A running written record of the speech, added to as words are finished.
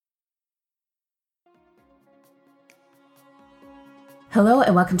Hello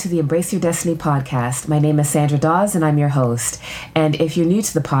and welcome to the Embrace Your Destiny podcast. My name is Sandra Dawes and I'm your host. And if you're new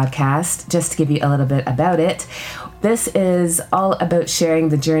to the podcast, just to give you a little bit about it, this is all about sharing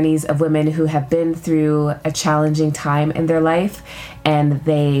the journeys of women who have been through a challenging time in their life and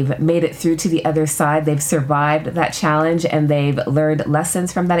they've made it through to the other side. They've survived that challenge and they've learned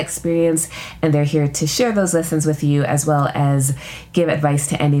lessons from that experience, and they're here to share those lessons with you as well as give advice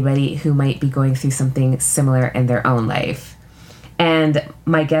to anybody who might be going through something similar in their own life. And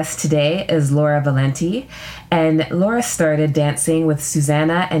my guest today is Laura Valenti. And Laura started dancing with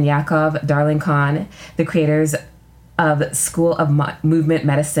Susanna and Yakov Darling-Khan, the creators of School of Movement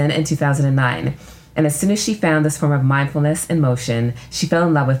Medicine, in 2009. And as soon as she found this form of mindfulness and motion, she fell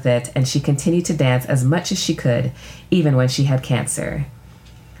in love with it, and she continued to dance as much as she could, even when she had cancer.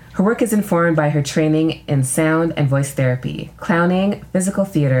 Her work is informed by her training in sound and voice therapy, clowning, physical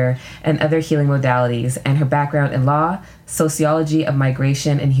theater, and other healing modalities, and her background in law, sociology of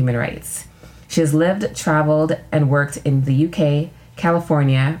migration, and human rights. She has lived, traveled, and worked in the UK,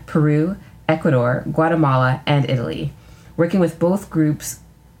 California, Peru, Ecuador, Guatemala, and Italy, working both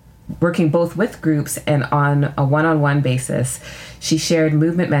with groups and on a one-on-one basis. She shared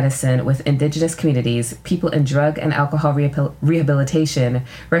movement medicine with indigenous communities, people in drug and alcohol rehabilitation,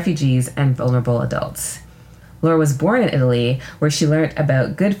 refugees, and vulnerable adults. Laura was born in Italy, where she learned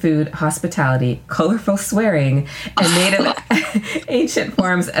about good food, hospitality, colorful swearing, and native ancient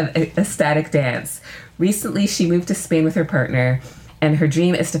forms of ecstatic dance. Recently, she moved to Spain with her partner, and her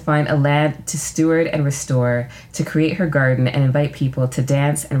dream is to find a land to steward and restore, to create her garden and invite people to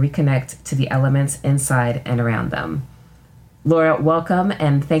dance and reconnect to the elements inside and around them. Laura, welcome,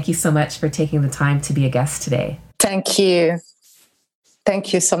 and thank you so much for taking the time to be a guest today. Thank you.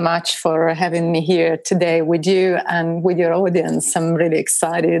 Thank you so much for having me here today with you and with your audience. I'm really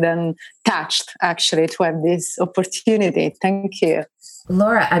excited and touched, actually, to have this opportunity. Thank you.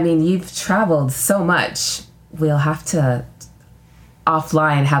 Laura, I mean, you've traveled so much. We'll have to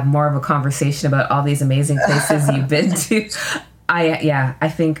offline have more of a conversation about all these amazing places you've been to. I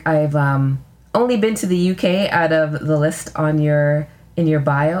think I've only been to the UK out of the list in your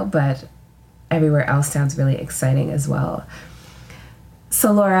bio, but everywhere else sounds really exciting as well.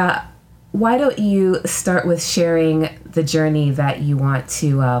 So Laura, why don't you start with sharing the journey that you want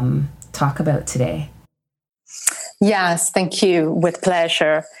to talk about today? Yes, thank you. With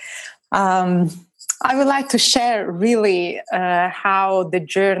pleasure. I would like to share really how the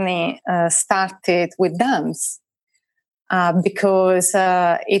journey started with dance, because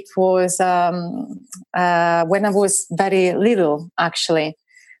it was when I was very little, actually.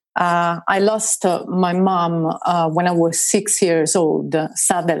 I lost my mom when I was 6 years old,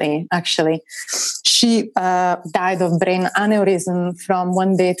 suddenly, actually. She died of brain aneurysm from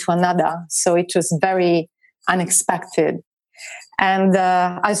one day to another, so it was very unexpected. And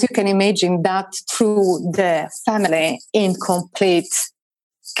as you can imagine, that threw the family in complete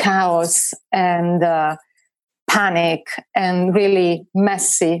chaos and panic and really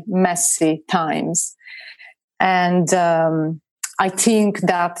messy times. And I think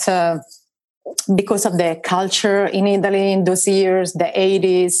that because of the culture in Italy in those years, the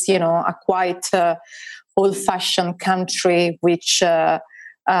 80s, a quite old-fashioned country which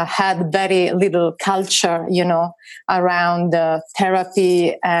had very little culture, around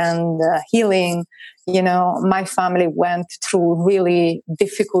therapy and healing. My family went through really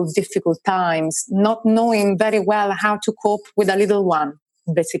difficult times, not knowing very well how to cope with a little one,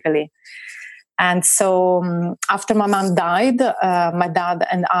 basically. And so after my mom died, my dad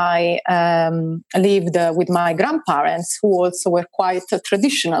and I lived with my grandparents, who also were quite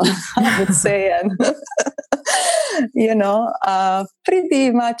traditional, I would say, and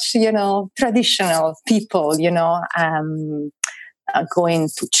pretty much, traditional people, going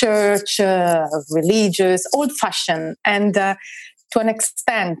to church, religious, old-fashioned. And to an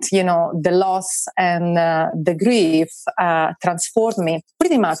extent, the loss and the grief transformed me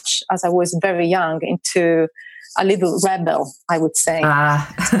pretty much as I was very young into a little rebel, I would say.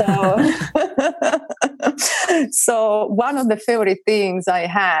 So one of the favorite things I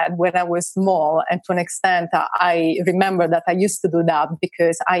had when I was small, and to an extent, I remember that I used to do that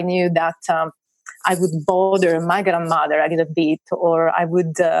because I knew that I would bother my grandmother a little bit, or I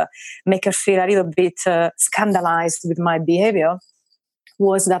would make her feel a little bit scandalized with my behavior,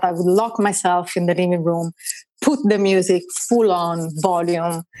 was that I would lock myself in the living room, put the music full on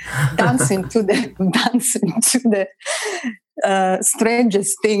volume, dancing to the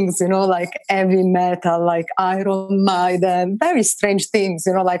strangest things, like heavy metal, like Iron Maiden, very strange things,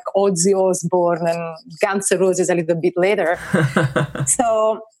 like Ozzy Osbourne and Guns N' Roses a little bit later.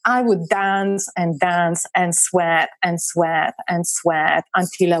 So I would dance and dance and sweat and sweat and sweat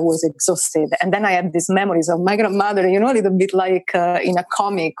until I was exhausted. And then I had these memories of my grandmother, a little bit like in a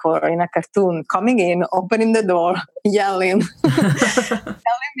comic or in a cartoon, coming in, opening the door, yelling,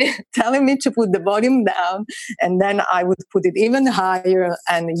 telling me to put the volume down. And then I would put it even higher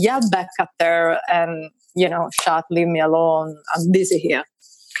and yell back at her and, shout, leave me alone. I'm busy here.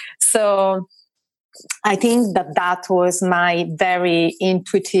 So I think that was my very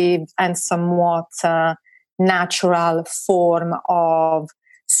intuitive and somewhat natural form of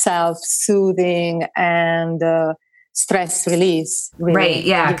self-soothing and stress release. Really. Right.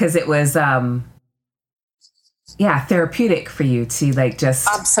 Yeah. Because it was, therapeutic for you to just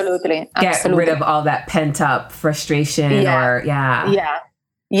absolutely get rid of all that pent up frustration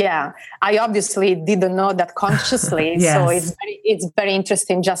Yeah. I obviously didn't know that consciously. Yes. So it's very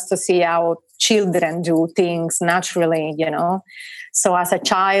interesting just to see how children do things naturally, So as a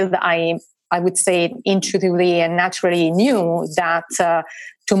child, I would say intuitively and naturally knew that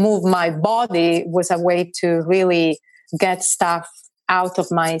to move my body was a way to really get stuff out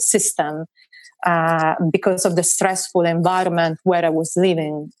of my system. Because of the stressful environment where I was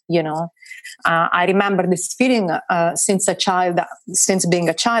living, I remember this feeling since being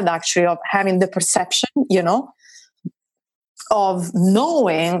a child, actually, of having the perception, of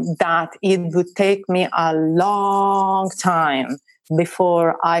knowing that it would take me a long time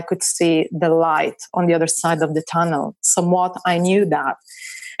before I could see the light on the other side of the tunnel. Somewhat, I knew that.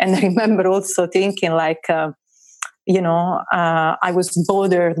 And I remember also thinking I was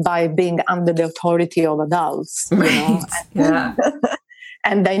bothered by being under the authority of adults. Right. Yeah.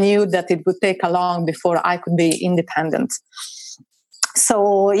 And I knew that it would take a long before I could be independent.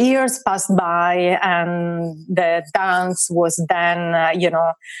 So years passed by, and the dance was then,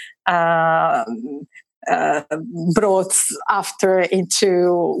 brought after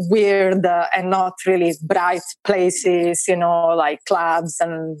into weird and not really bright places, like clubs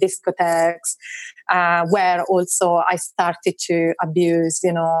and discotheques, where also I started to abuse,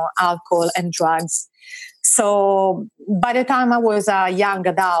 alcohol and drugs. So by the time I was a young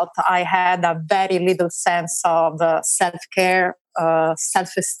adult, I had a very little sense of self-care,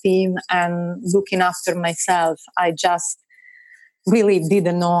 self-esteem, and looking after myself. I just really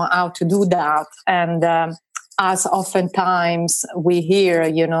didn't know how to do that. And as oftentimes we hear,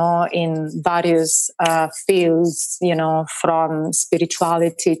 in various fields, from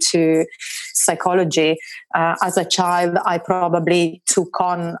spirituality to psychology, as a child, I probably took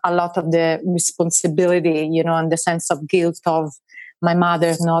on a lot of the responsibility, and the sense of guilt of my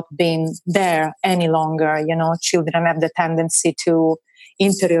mother not being there any longer. Children have the tendency to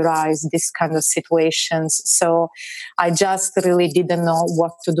interiorize these kind of situations. So I just really didn't know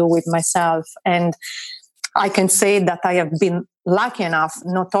what to do with myself. And I can say that I have been lucky enough,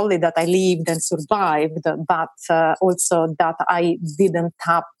 not only that I lived and survived, but also that I didn't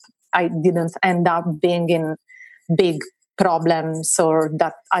end up being in big problems, or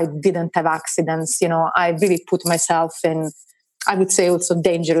that I didn't have accidents. I really put myself in, I would say, also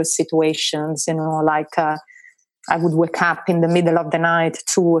dangerous situations, I would wake up in the middle of the night,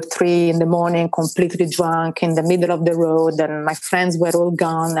 2 or 3 in the morning, completely drunk in the middle of the road, and my friends were all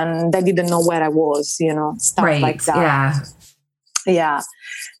gone and they didn't know where I was, stuff right. like that. Yeah.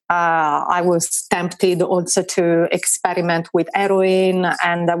 I was tempted also to experiment with heroin,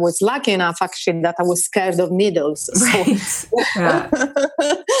 and I was lucky enough actually that I was scared of needles. Right. So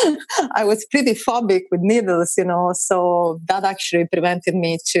I was pretty phobic with needles, so that actually prevented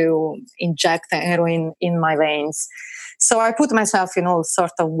me to inject heroin in my veins. So I put myself in all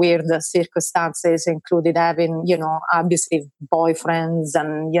sorts of weird circumstances, including having, obviously boyfriends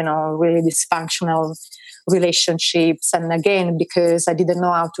and, really dysfunctional relationships. And again, because I didn't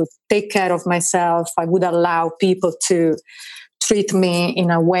know how to take care of myself, I would allow people to treat me in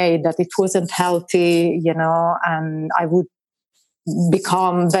a way that it wasn't healthy, and I would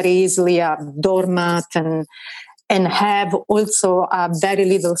become very easily a doormat and have also a very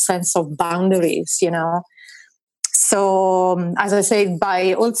little sense of boundaries, So, as I said,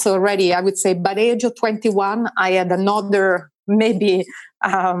 I would say by the age of 21, I had another maybe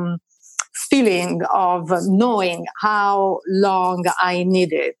feeling of knowing how long I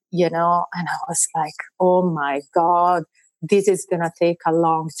needed, and I was like, oh my God, this is going to take a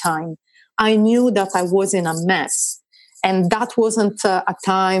long time. I knew that I was in a mess. And that wasn't a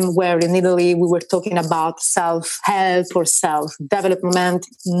time where in Italy we were talking about self-help or self-development,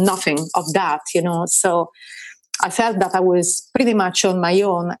 nothing of that, So I felt that I was pretty much on my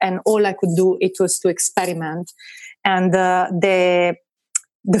own, and all I could do it was to experiment. And the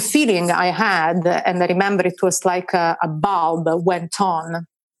feeling I had, and I remember it was like a bulb went on,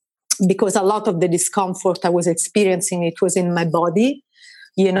 because a lot of the discomfort I was experiencing, it was in my body.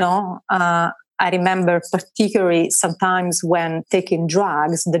 I remember particularly sometimes when taking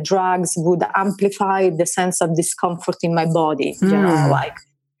drugs, the drugs would amplify the sense of discomfort in my body. Like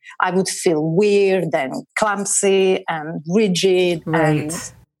I would feel weird and clumsy and rigid and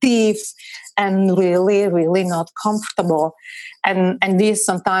stiff and really, really not comfortable. And this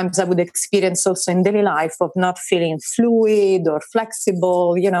sometimes I would experience also in daily life, of not feeling fluid or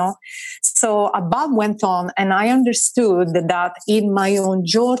flexible, So a bulb went on, and I understood that in my own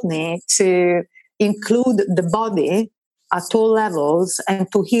journey to include the body at all levels and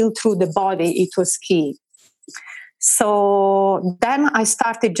to heal through the body, it was key. So then I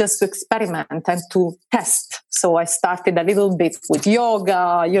started just to experiment and to test. So I started a little bit with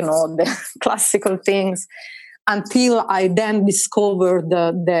yoga, the classical things, until I then discovered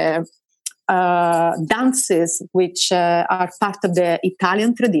the dances, which are part of the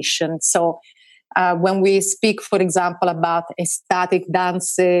Italian tradition. So when we speak, for example, about ecstatic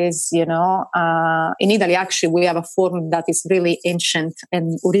dances, in Italy, actually, we have a form that is really ancient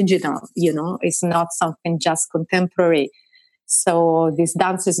and original, it's not something just contemporary. So these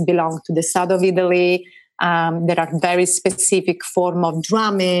dances belong to the south of Italy. There are very specific form of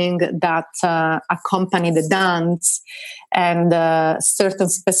drumming that accompany the dance, and certain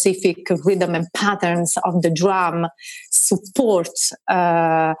specific rhythm and patterns of the drum support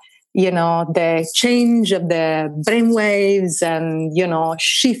the change of the brainwaves and,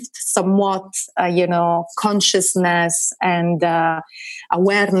 shift somewhat, consciousness and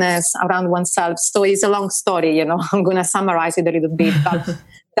awareness around oneself. So it's a long story, I'm going to summarize it a little bit, but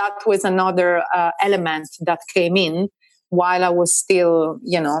that was another element that came in while I was still,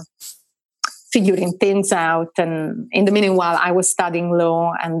 figuring things out. And in the meanwhile, I was studying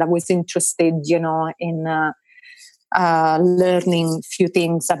law, and I was interested, in learning a few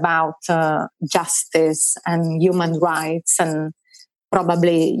things about justice and human rights, and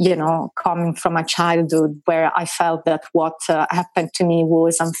probably, coming from a childhood where I felt that what happened to me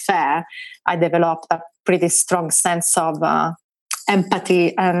was unfair, I developed a pretty strong sense of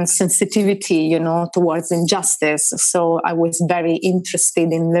empathy and sensitivity, towards injustice. So I was very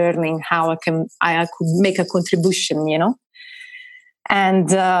interested in learning how I could make a contribution, And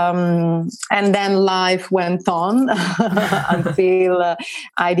then life went on until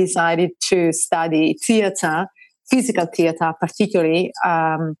I decided to study theater, physical theater, particularly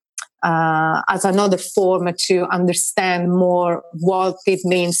as another form to understand more what it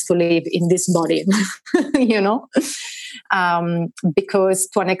means to live in this body, because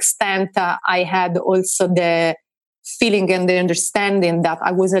to an extent I had also the feeling and the understanding that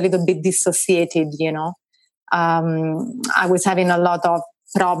I was a little bit dissociated, I was having a lot of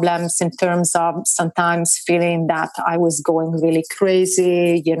problems in terms of sometimes feeling that I was going really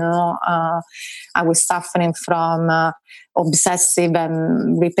crazy, I was suffering from obsessive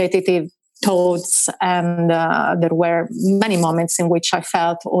and repetitive thoughts, and there were many moments in which I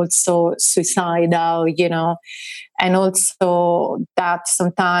felt also suicidal, and also that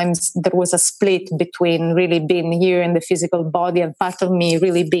sometimes there was a split between really being here in the physical body and part of me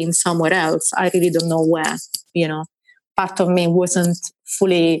really being somewhere else. I really don't know where, part of me wasn't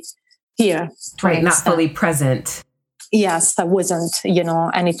fully here. Right, not fully present. Yes, I wasn't,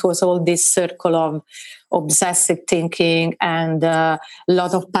 and it was all this circle of obsessive thinking and a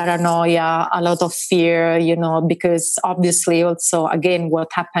lot of paranoia, a lot of fear, because obviously also, again,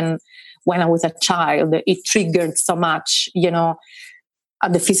 what happened when I was a child, it triggered so much,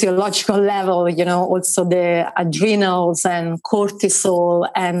 at the physiological level, also the adrenals and cortisol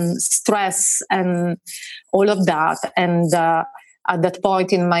and stress and all of that. And at that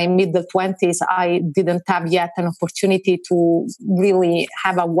point in my mid-20s, I didn't have yet an opportunity to really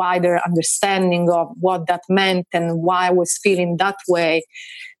have a wider understanding of what that meant and why I was feeling that way.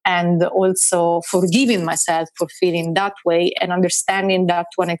 And also forgiving myself for feeling that way, and understanding that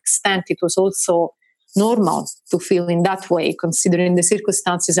to an extent it was also normal to feel in that way, considering the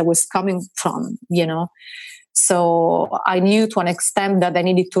circumstances I was coming from, So I knew to an extent that I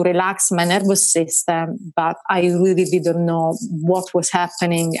needed to relax my nervous system, but I really didn't know what was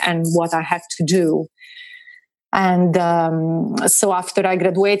happening and what I had to do. And so after I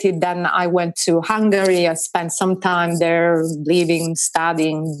graduated, then I went to Hungary. I spent some time there living,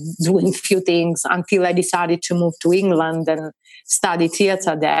 studying, doing a few things until I decided to move to England and study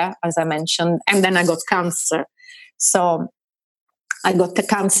theater there, as I mentioned. And then I got cancer. So I got the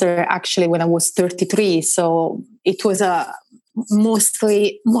cancer actually when I was 33. So it was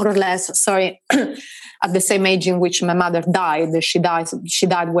mostly, more or less, sorry, at the same age in which my mother died. She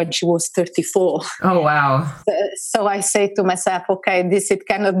died when she was 34. Oh, wow. So I say to myself, okay, it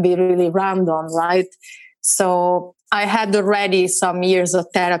cannot be really random, right? So I had already some years of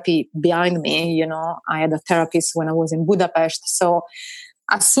therapy behind me. You know, I had a therapist when I was in Budapest. So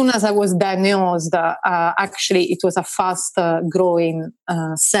as soon as I was diagnosed, actually it was a fast growing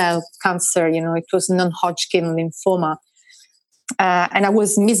cell cancer. You know, it was non-Hodgkin lymphoma. And I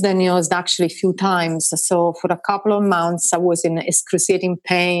was misdiagnosed actually a few times. So for a couple of months, I was in excruciating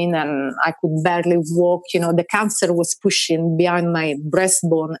pain and I could barely walk. You know, the cancer was pushing behind my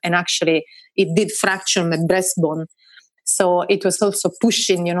breastbone, and actually it did fracture my breastbone. So it was also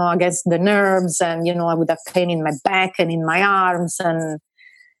pushing, you know, against the nerves, and, you know, I would have pain in my back and in my arms.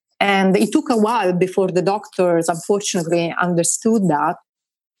 And it took a while before the doctors, unfortunately, understood that.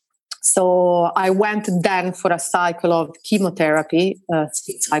 So I went then for a cycle of chemotherapy,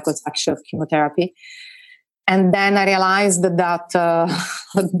 6 cycles actually of chemotherapy. And then I realized that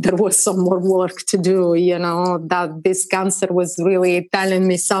there was some more work to do, you know, that this cancer was really telling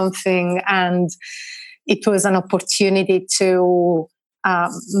me something. And it was an opportunity to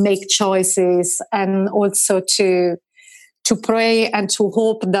make choices, and also to pray and to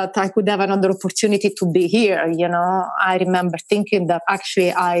hope that I could have another opportunity to be here. You know, I remember thinking that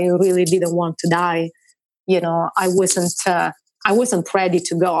actually I really didn't want to die. You know, I wasn't ready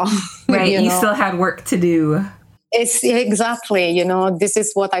to go. Right. You know? Still had work to do. It's exactly, you know, this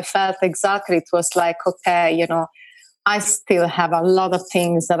is what I felt exactly. It was like, okay, you know, I still have a lot of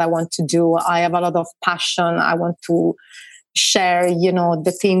things that I want to do. I have a lot of passion. I want to share, you know,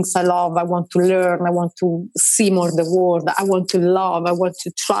 the things I love. I want to learn. I want to see more the world. I want to love. I want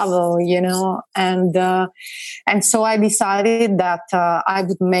to travel, you know. And so I decided that I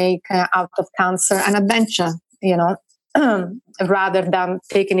would make out of cancer an adventure, you know, rather than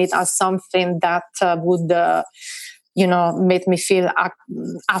taking it as something that would you know, made me feel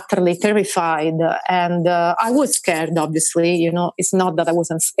utterly terrified. And I was scared, obviously. You know, it's not that I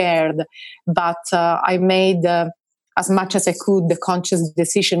wasn't scared, but I made, as much as I could, the conscious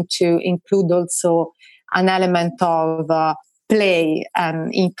decision to include also an element of play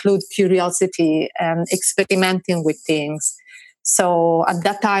and include curiosity and experimenting with things. So at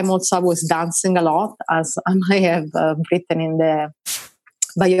that time also I was dancing a lot, as I might have written in the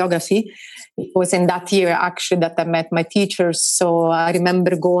biography. It was in that year actually that I met my teachers. So I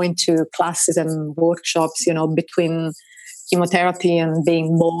remember going to classes and workshops, you know, between chemotherapy and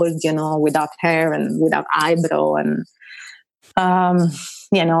being bald, you know, without hair and without eyebrow, and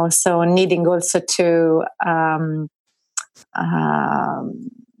you know, so needing also to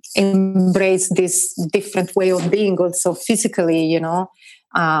embrace this different way of being also physically, you know.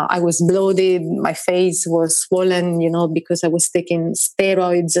 I was bloated, my face was swollen, you know, because I was taking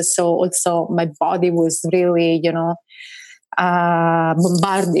steroids. So also my body was really, you know,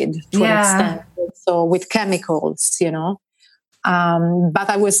 bombarded to an extent, so with chemicals, you know. But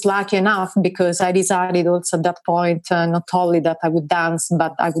I was lucky enough because I decided also at that point, not only that I would dance,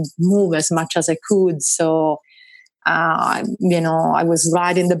 but I would move as much as I could. So you know, I was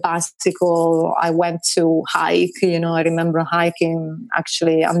riding the bicycle. I went to hike. You know, I remember hiking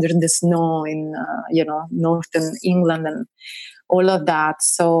actually under the snow in, you know, northern England and all of that.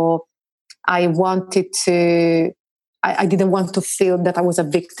 So I wanted to, I didn't want to feel that I was a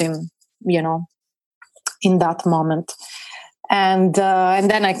victim, you know, in that moment. And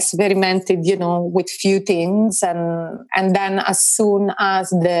then I experimented, you know, with few things. And then as soon as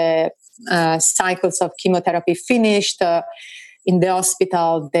the cycles of chemotherapy finished in the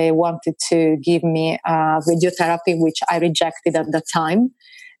hospital, they wanted to give me radiotherapy, which I rejected at the time.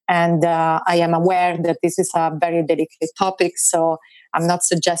 And I am aware that this is a very delicate topic, so I'm not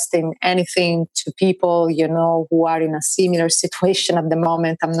suggesting anything to people, you know, who are in a similar situation at the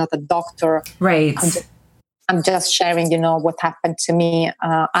moment. I'm not a doctor. Right. I'm just sharing, you know, what happened to me.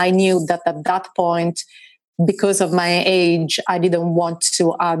 I knew that at that point, because of my age, I didn't want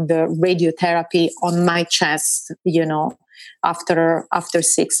to add the radiotherapy on my chest, you know, after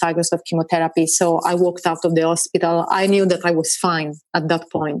 6 cycles of chemotherapy. So I walked out of the hospital. I knew that I was fine at that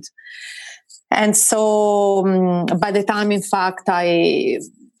point. And so by the time, in fact, I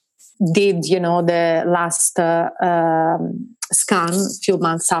did, you know, the last scan a few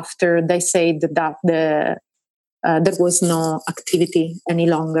months after, they said that there was no activity any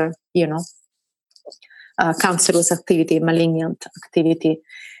longer, you know. Cancerous activity, malignant activity.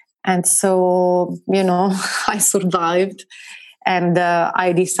 And so, you know, I survived. And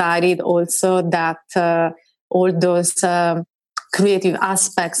I decided also that all those creative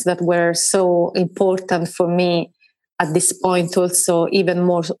aspects that were so important for me at this point, also even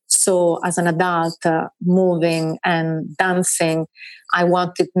more so as an adult, moving and dancing. I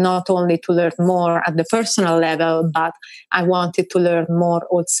wanted not only to learn more at the personal level, but I wanted to learn more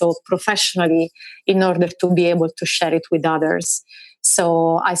also professionally in order to be able to share it with others.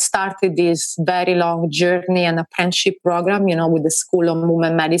 So I started this very long journey and apprenticeship program, with the School of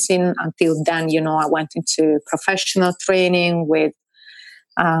Movement Medicine. Until then, I went into professional training with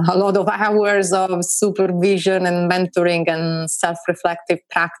a lot of hours of supervision and mentoring and self-reflective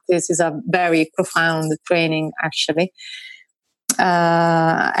practice. Is a very profound training, actually.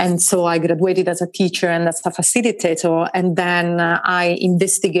 And so I graduated as a teacher and as a facilitator. And then I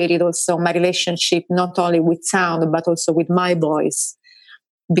investigated also my relationship, not only with sound, but also with my voice,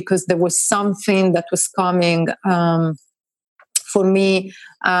 because there was something that was coming for me,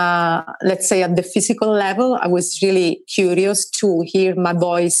 let's say at the physical level. I was really curious to hear my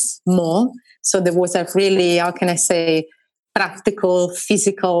voice more. So there was a really, how can I say, practical,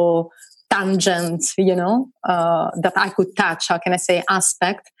 physical tangent, that I could touch, how can I say,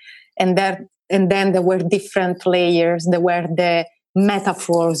 aspect. And then there were different layers. There were the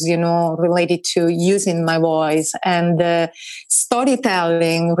metaphors, related to using my voice, and the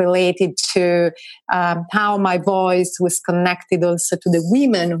storytelling related to how my voice was connected also to the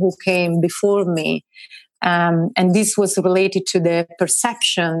women who came before me. And this was related to the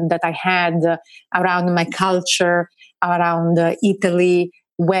perception that I had around my culture, around Italy,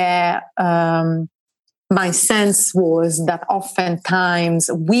 where my sense was that oftentimes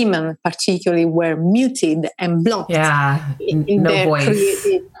women particularly were muted and blocked in no their voice.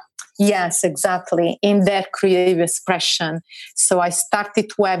 creative, yes, exactly, in their creative expression. So I started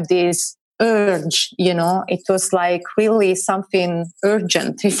to have this urge, it was like really something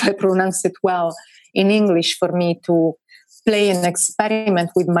urgent, if I pronounce it well in English, for me to play and experiment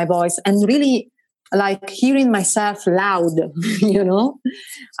with my voice and really like hearing myself loud,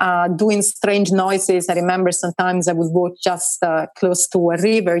 doing strange noises. I remember sometimes I would walk just close to a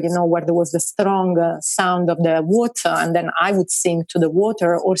river, where there was the strong sound of the water, and then I would sing to the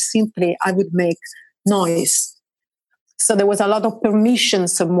water, or simply I would make noise. So there was a lot of permission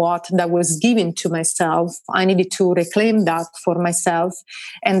somewhat that was given to myself. I needed to reclaim that for myself.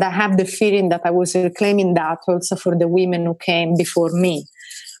 And I have the feeling that I was reclaiming that also for the women who came before me.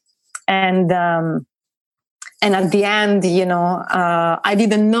 And at the end, I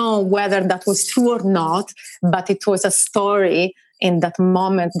didn't know whether that was true or not, but it was a story in that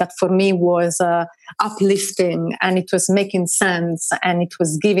moment that for me was uplifting, and it was making sense, and it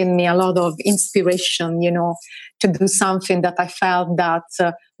was giving me a lot of inspiration, to do something that I felt that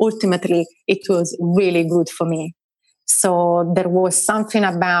ultimately it was really good for me. So there was something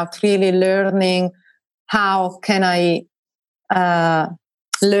about really learning how can I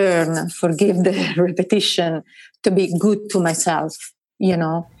learn, forgive the repetition, to be good to myself, and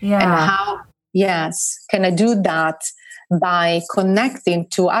how, yes, can I do that by connecting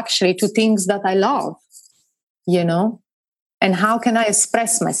to things that I love, and how can I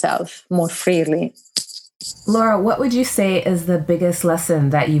express myself more freely. Laura, what would you say is the biggest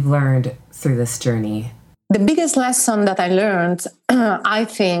lesson that you've learned through this journey? The biggest lesson that I learned, I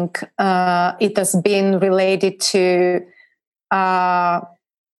think it has been related to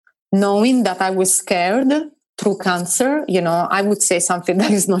knowing that I was scared through cancer. I would say something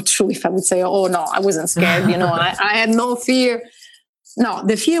that is not true if I would say, oh no, I wasn't scared. I had no fear. No,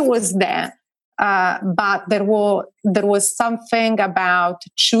 the fear was there. But there was something about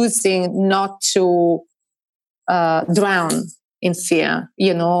choosing not to drown in fear,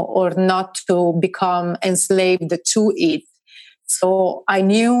 or not to become enslaved to it. So I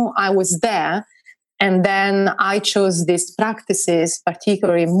knew I was there. And then I chose these practices,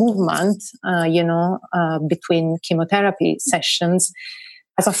 particularly movement, between chemotherapy sessions,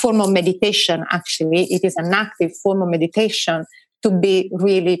 as a form of meditation. Actually, it is an active form of meditation to be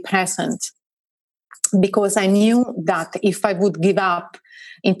really present. Because I knew that if I would give up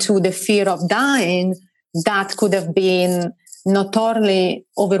into the fear of dying, that could have been not only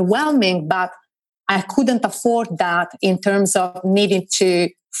overwhelming, but I couldn't afford that in terms of needing to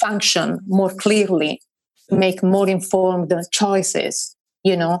function more clearly, make more informed choices,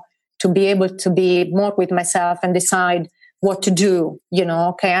 to be able to be more with myself and decide what to do.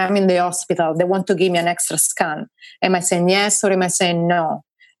 Okay, I'm in the hospital. They want to give me an extra scan. Am I saying yes or am I saying no?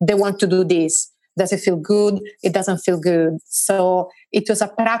 They want to do this. Does it feel good? It doesn't feel good. So it was a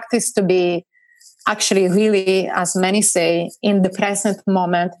practice to be actually really, as many say, in the present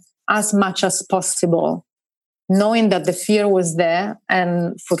moment as much as possible. knowing that the fear was there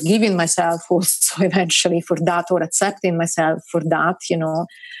and forgiving myself also eventually for that, or accepting myself for that,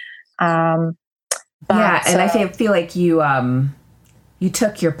 Yeah, and I feel like you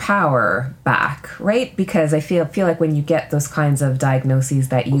took your power back, right? Because I feel like when you get those kinds of diagnoses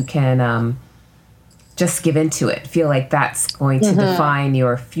that you can just give into it, feel like that's going to define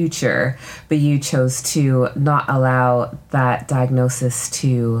your future, but you chose to not allow that diagnosis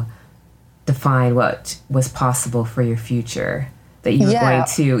to define what was possible for your future, that you were going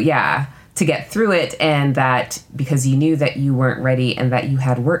to get through it, and that because you knew that you weren't ready and that you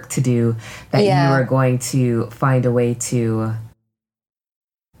had work to do, that you were going to find a way to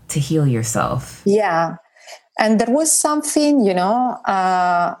heal yourself. Yeah. And there was something,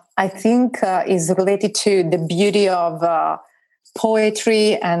 I think is related to the beauty of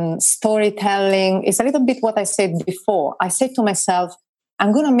poetry and storytelling. It's a little bit what I said before. I said to myself,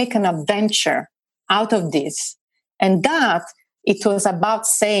 I'm going to make an adventure out of this. And that it was about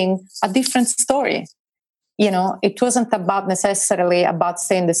saying a different story. It wasn't about necessarily about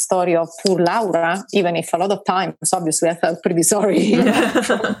saying the story of poor Laura, even if a lot of times, obviously, I felt pretty sorry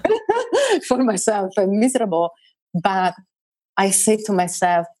for myself and miserable. But I said to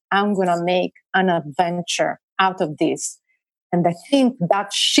myself, I'm going to make an adventure out of this. And I think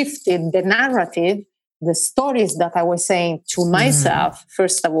that shifted the narrative, the stories that I was saying to myself,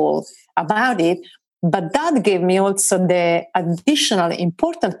 first of all, about it. But that gave me also the additional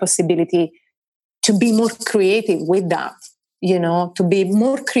important possibility to be more creative with that, to be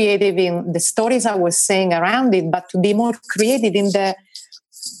more creative in the stories I was saying around it, but to be more creative in the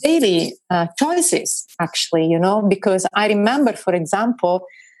daily choices, actually, because I remember, for example,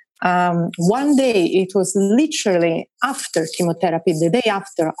 one day, it was literally after chemotherapy, the day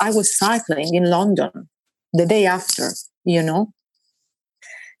after, I was cycling in London, the day after,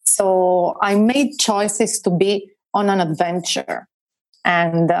 So I made choices to be on an adventure.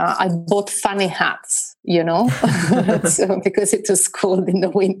 And I bought funny hats, because it was cold in the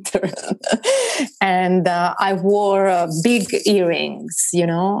winter. And I wore big earrings,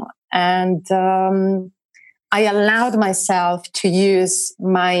 and I allowed myself to use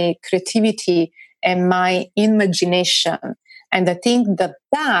my creativity and my imagination. And I think that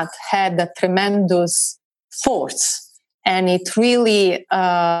had a tremendous force. And it really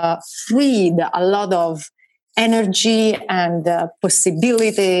freed a lot of energy and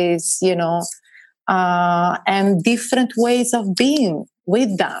possibilities, and different ways of being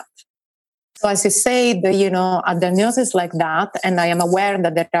with that. So as you say, a diagnosis like that, and I am aware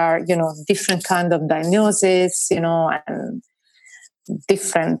that there are, different kind of diagnoses, and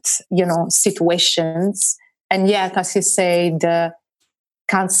different, situations. And yet, as you say, the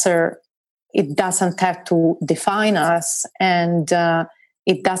cancer, it doesn't have to define us, and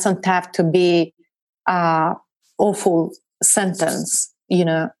it doesn't have to be awful sentence,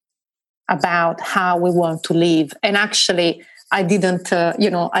 about how we want to live. And actually, I didn't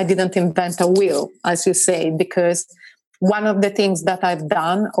invent a wheel, as you say, because one of the things that I've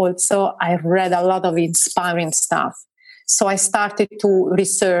done also, I've read a lot of inspiring stuff. So I started to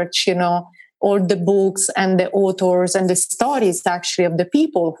research, all the books and the authors and the stories actually of the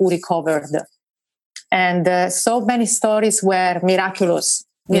people who recovered. And so many stories were miraculous.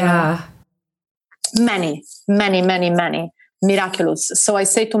 Yeah. Many, many, many, many miraculous. So I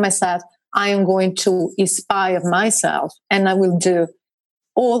say to myself, I am going to inspire myself, and I will do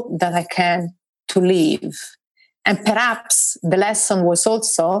all that I can to live. And perhaps the lesson was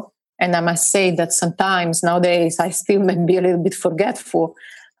also, and I must say that sometimes nowadays I still may be a little bit forgetful,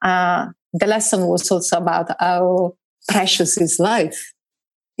 the lesson was also about how precious is life.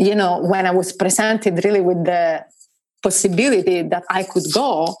 When I was presented really with the possibility that I could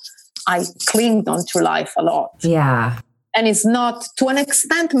go, I clinged onto life a lot. Yeah. And it's not, to an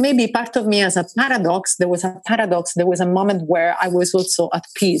extent, maybe part of me has a paradox. There was a paradox. There was a moment where I was also at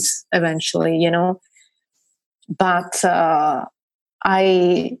peace eventually, But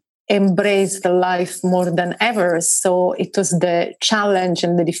I embraced the life more than ever. So it was the challenge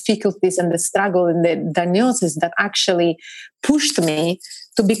and the difficulties and the struggle and the diagnosis that actually pushed me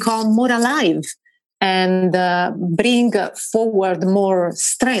to become more alive and bring forward more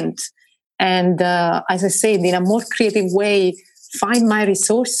strength. And as I said, in a more creative way, find my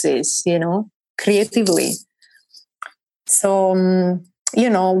resources, creatively. So,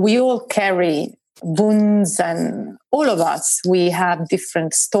 we all carry wounds, and all of us, we have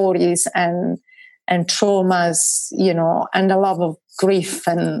different stories and traumas, and a lot of grief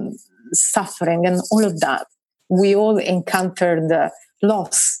and suffering and all of that. We all encountered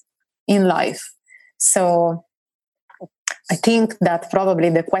loss in life. So I think that probably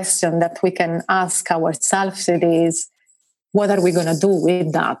the question that we can ask ourselves is, what are we going to do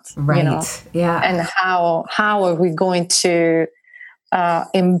with that? Right. Yeah. And how are we going to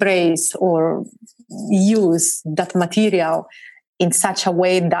embrace or use that material in such a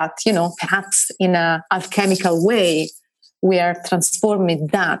way that, perhaps in an alchemical way, we are transforming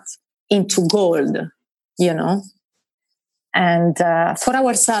that into gold, and for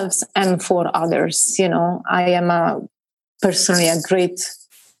ourselves and for others. I am personally a great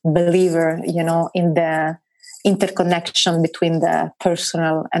believer, in the interconnection between the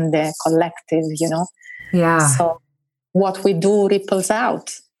personal and the collective, Yeah. So what we do ripples out,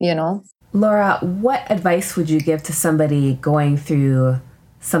 Laura, what advice would you give to somebody going through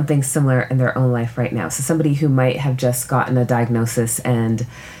something similar in their own life right now? So somebody who might have just gotten a diagnosis and,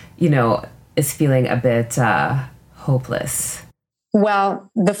 is feeling a bit hopeless.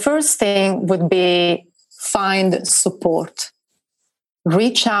 Well, the first thing would be find support.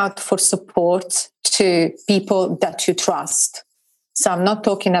 Reach out for support to people that you trust. So I'm not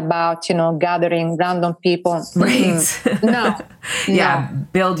talking about, gathering random people. Right. No. Yeah. No.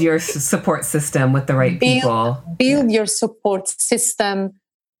 Build your support system with the right people. Build your support system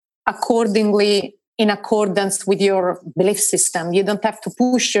accordingly, in accordance with your belief system. You don't have to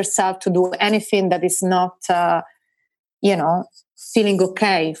push yourself to do anything that is not, feeling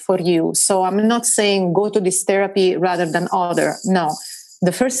okay for you. So I'm not saying go to this therapy rather than other. No.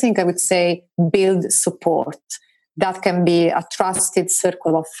 The first thing I would say, build support. That can be a trusted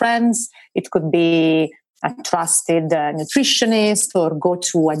circle of friends. It could be a trusted nutritionist, or go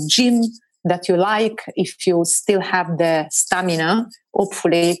to a gym that you like if you still have the stamina,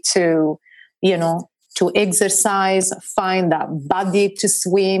 hopefully, to exercise, find a buddy to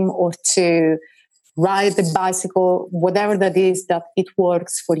swim or to ride the bicycle, whatever that is that it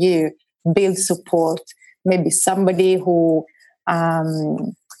works for you. Build support. Maybe somebody who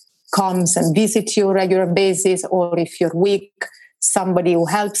comes and visits you on a regular basis, or if you're weak, somebody who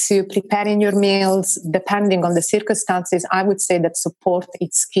helps you preparing your meals. Depending on the circumstances, I would say that support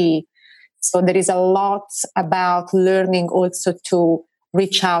is key. So there is a lot about learning also to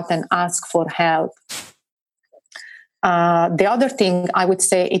reach out and ask for help. The other thing I would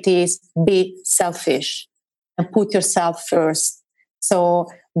say, it is be selfish and put yourself first. So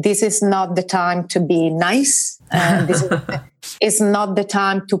this is not the time to be nice. This is not the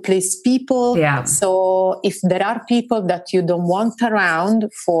time to please people. Yeah. So if there are people that you don't want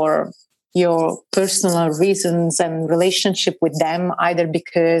around for your personal reasons and relationship with them, either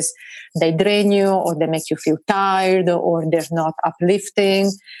because they drain you or they make you feel tired or they're not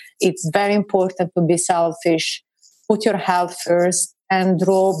uplifting, it's very important to be selfish. Put your health first and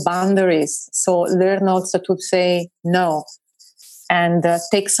draw boundaries. So learn also to say no, and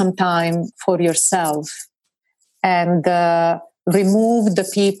take some time for yourself, and remove the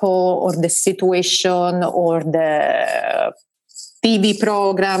people or the situation or the TV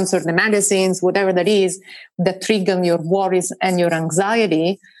programs or the magazines, whatever that is, that trigger your worries and your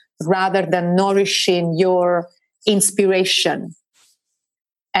anxiety, rather than nourishing your inspiration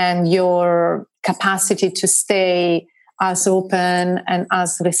and your capacity to stay as open and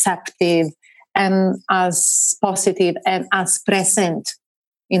as receptive and as positive and as present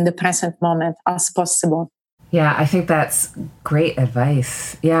in the present moment as possible. Yeah, I think that's great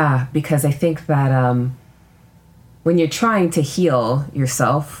advice. Yeah, because I think that when you're trying to heal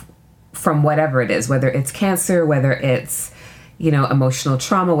yourself from whatever it is, whether it's cancer, whether it's, emotional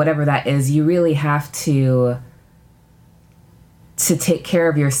trauma, whatever that is, you really have to take care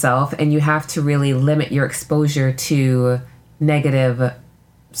of yourself, and you have to really limit your exposure to negative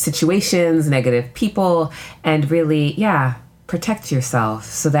situations, negative people, and really, protect yourself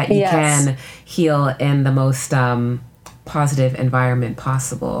so that you can heal in the most positive environment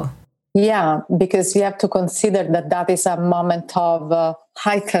possible. Yeah, because you have to consider that is a moment of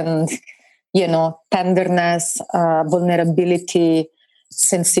heightened, tenderness, vulnerability,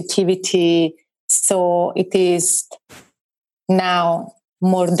 sensitivity. So it is now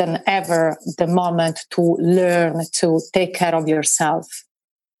more than ever the moment to learn to take care of yourself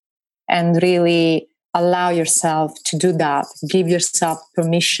and really allow yourself to do that. Give yourself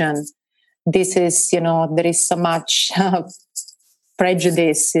permission. This is, there is so much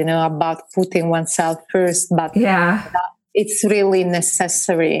prejudice, about putting oneself first, but it's really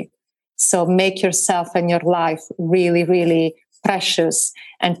necessary. So make yourself and your life really, really precious,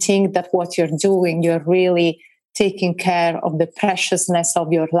 and think that what you're doing, you're really taking care of the preciousness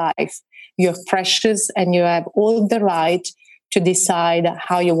of your life. You're precious, and you have all the right to decide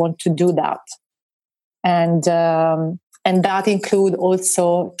how you want to do that. And that includes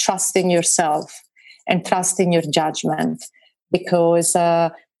also trusting yourself and trust in your judgment, because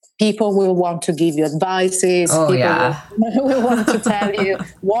people will want to give you advices. Will want to tell you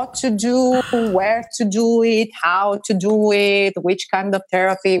what to do, where to do it, how to do it, which kind of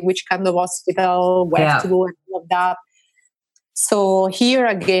therapy, which kind of hospital, where to go, and all of that. So here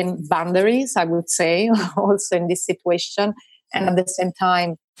again, boundaries, I would say, also in this situation. And at the same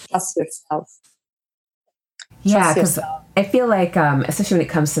time, trust yourself. Yeah, because I feel like, especially when it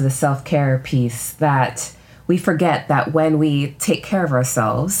comes to the self-care piece, that we forget that when we take care of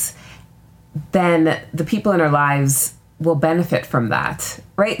ourselves, then the people in our lives will benefit from that,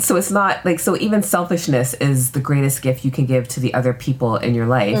 right? So it's not like, so even selfishness is the greatest gift you can give to the other people in your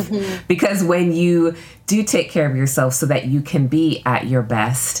life. Because when you do take care of yourself so that you can be at your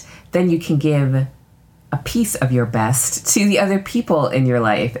best, then you can give a piece of your best to the other people in your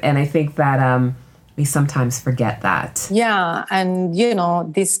life. And I think that we sometimes forget that. Yeah. And,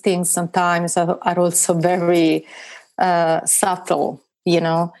 these things sometimes are also very subtle,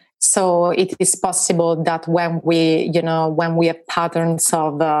 So it is possible that when we have patterns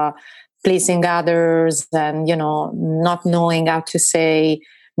of pleasing others and, not knowing how to say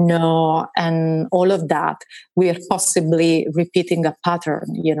no and all of that, we are possibly repeating a pattern,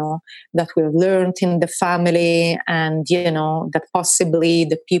 that we've learned in the family, and, that possibly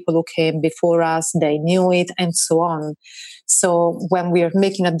the people who came before us, they knew it, and so on. So when we are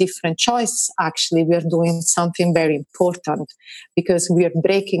making a different choice, actually, we are doing something very important, because we are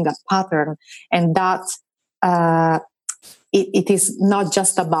breaking a pattern, and that it is not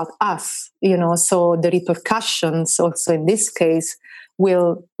just about us, so the repercussions also in this case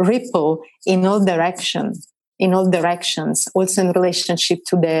will ripple in all directions, also in relationship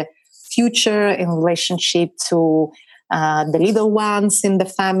to the future, in relationship to the little ones in the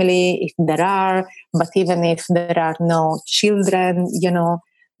family, if there are, but even if there are no children,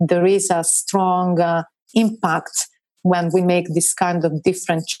 there is a strong impact when we make this kind of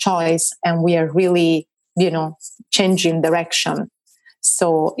different choice, and we are really, changing direction.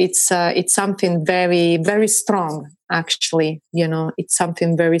 So it's something very, very strong, actually. It's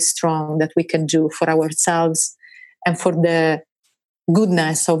something very strong that we can do for ourselves and for the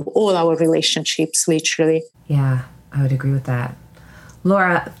goodness of all our relationships, literally. Yeah, I would agree with that.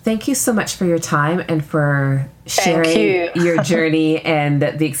 Laura, thank you so much for your time and for sharing your journey and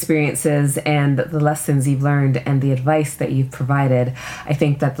the experiences and the lessons you've learned and the advice that you've provided. I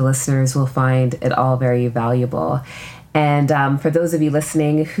think that the listeners will find it all very valuable. And for those of you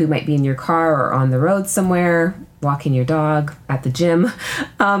listening who might be in your car or on the road somewhere, walking your dog, at the gym,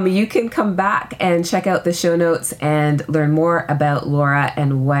 you can come back and check out the show notes and learn more about Laura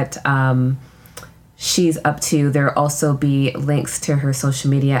and what she's up to. There'll also be links to her social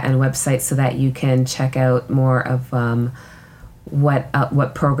media and website so that you can check out more of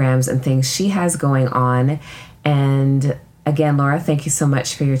what programs and things she has going on. And again, Laura, thank you so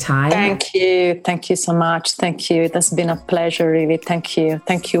much for your time. Thank you. Thank you so much. Thank you. It has been a pleasure, really. Thank you.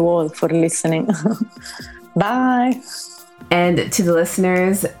 Thank you all for listening. Bye. And to the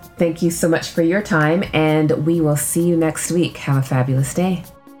listeners, thank you so much for your time, and we will see you next week. Have a fabulous day.